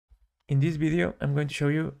In this video, I'm going to show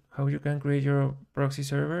you how you can create your proxy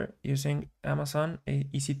server using Amazon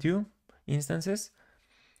EC2 instances.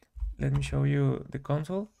 Let me show you the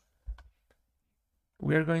console.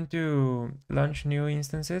 We are going to launch new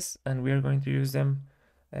instances and we are going to use them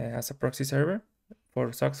as a proxy server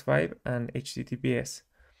for SOCKS 5 and HTTPS.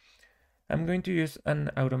 I'm going to use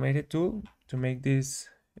an automated tool to make this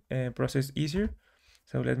process easier.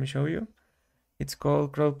 So let me show you. It's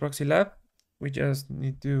called Cloud Proxy Lab. We just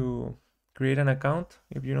need to create an account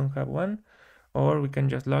if you don't have one, or we can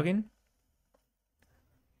just log in.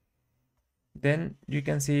 Then you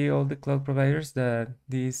can see all the cloud providers that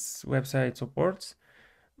this website supports.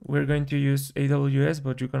 We're going to use AWS,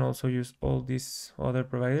 but you can also use all these other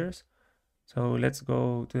providers. So let's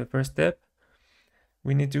go to the first step.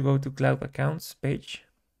 We need to go to Cloud Accounts page.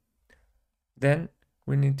 Then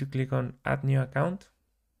we need to click on Add New Account.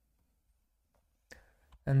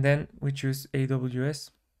 And then we choose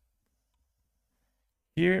AWS.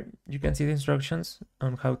 Here you can see the instructions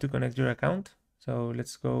on how to connect your account. So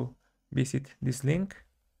let's go visit this link.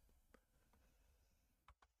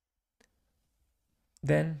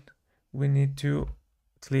 Then we need to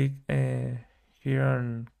click here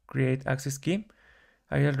on create access key.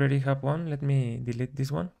 I already have one. Let me delete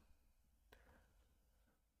this one.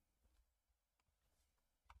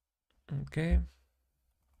 Okay.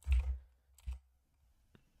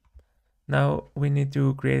 Now we need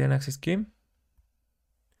to create an access key.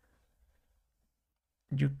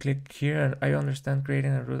 You click here and I understand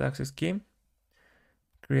creating a root access key.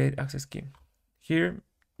 Create access key. Here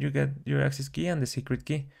you get your access key and the secret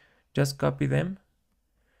key. Just copy them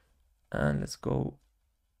and let's go.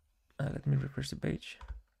 Let me refresh the page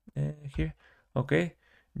here. Okay,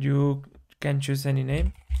 you can choose any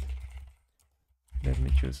name. Let me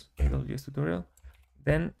choose AWS tutorial.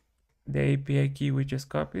 Then the API key we just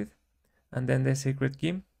copied, and then the secret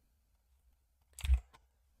key.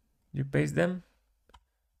 You paste them,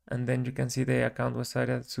 and then you can see the account was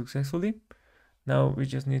added successfully. Now we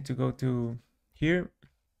just need to go to here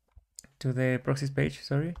to the proxies page,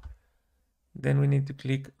 sorry. Then we need to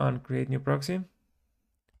click on create new proxy.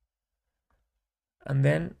 And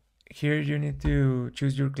then here you need to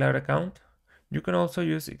choose your cloud account. You can also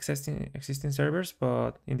use existing servers,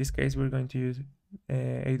 but in this case we're going to use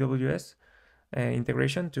AWS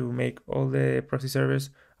integration to make all the proxy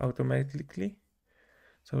servers automatically.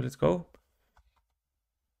 So let's go.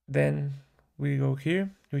 Then we go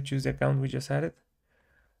here, we choose the account we just added.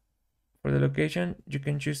 For the location, you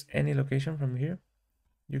can choose any location from here.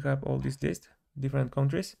 You have all this list, different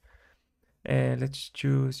countries. Let's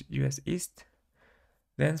choose US East.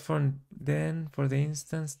 Then for the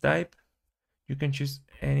instance type, you can choose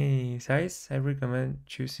any size. I recommend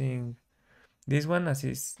choosing this one as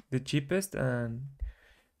is the cheapest, and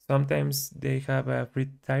sometimes they have a free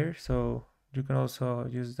tier, so you can also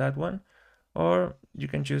use that one. Or you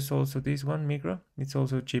can choose also this one, micro. It's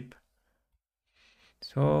also cheap.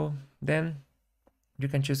 So then you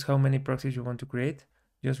can choose how many proxies you want to create.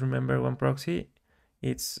 Just remember, one proxy,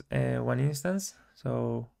 it's one instance.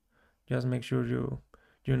 So just make sure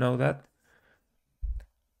you know that.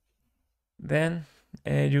 Then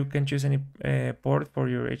you can choose any port for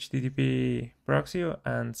your HTTP proxy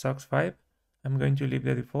and SOCKS 5. I'm going to leave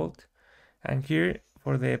the default. And here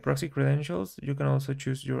for the proxy credentials, you can also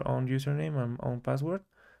choose your own username and own password,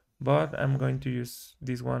 but I'm going to use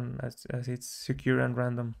this one as it's secure and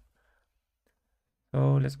random.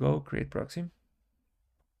 So let's go create proxy.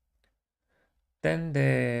 Then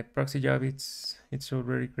the proxy job, it's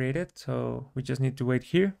already created, so we just need to wait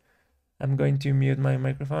here. I'm going to mute my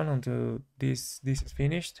microphone until this is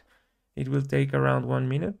finished. It will take around 1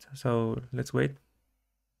 minute, so let's wait.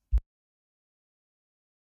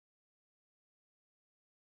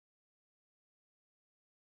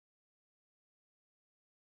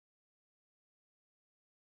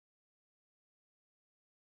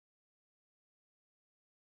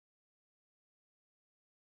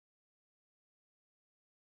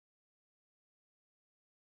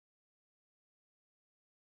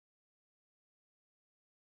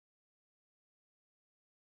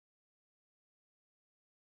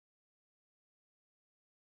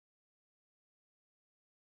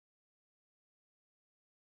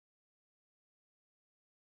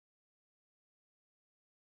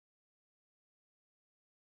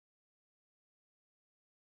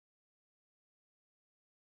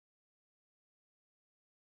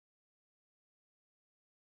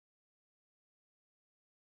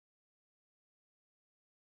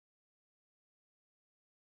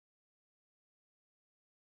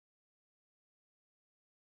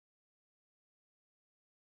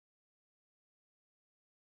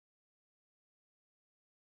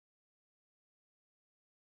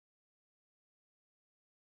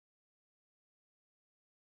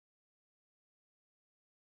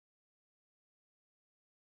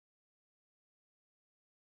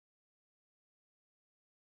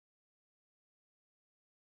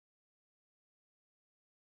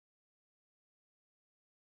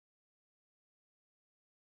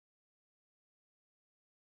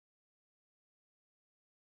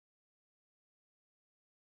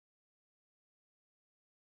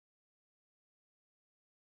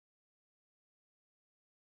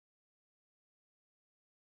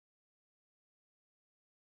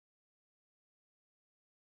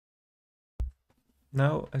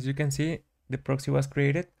 Now, as you can see, the proxy was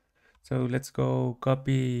created. So let's go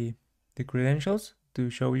copy the credentials to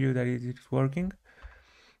show you that it is working.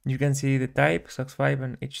 You can see the type, SOX5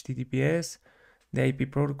 and HTTPS, the IP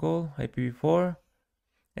protocol, IPv4,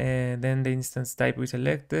 and then the instance type we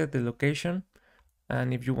selected, the location.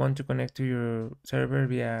 And if you want to connect to your server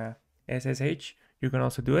via SSH, you can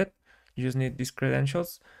also do it. You just need these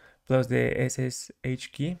credentials plus the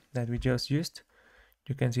SSH key that we just used.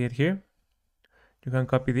 You can see it here. You can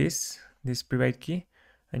copy this private key,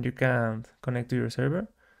 and you can connect to your server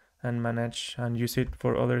and manage and use it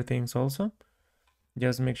for other things also.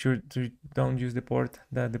 Just make sure to don't use the port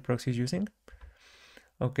that the proxy is using.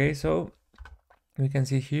 Okay, so we can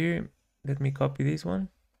see here, let me copy this one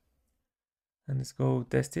and let's go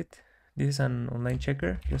test it. This is an online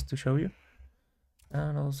checker just to show you.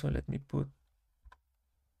 And also let me put,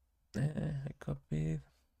 I copied,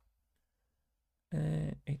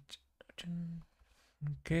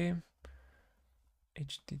 okay,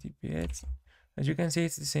 HTTPS. As you can see,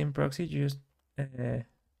 it's the same proxy, just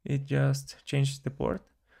it just changed the port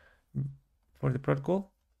for the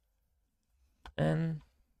protocol. And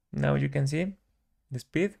now you can see the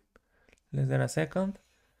speed, less than a second.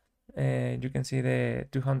 You can see the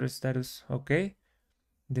 200 status, okay,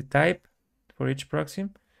 the type for each proxy,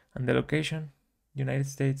 and the location, United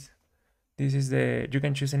States. This is you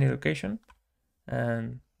can choose any location.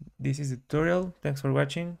 And this is the tutorial. Thanks for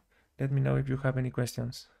watching. Let me know if you have any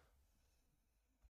questions.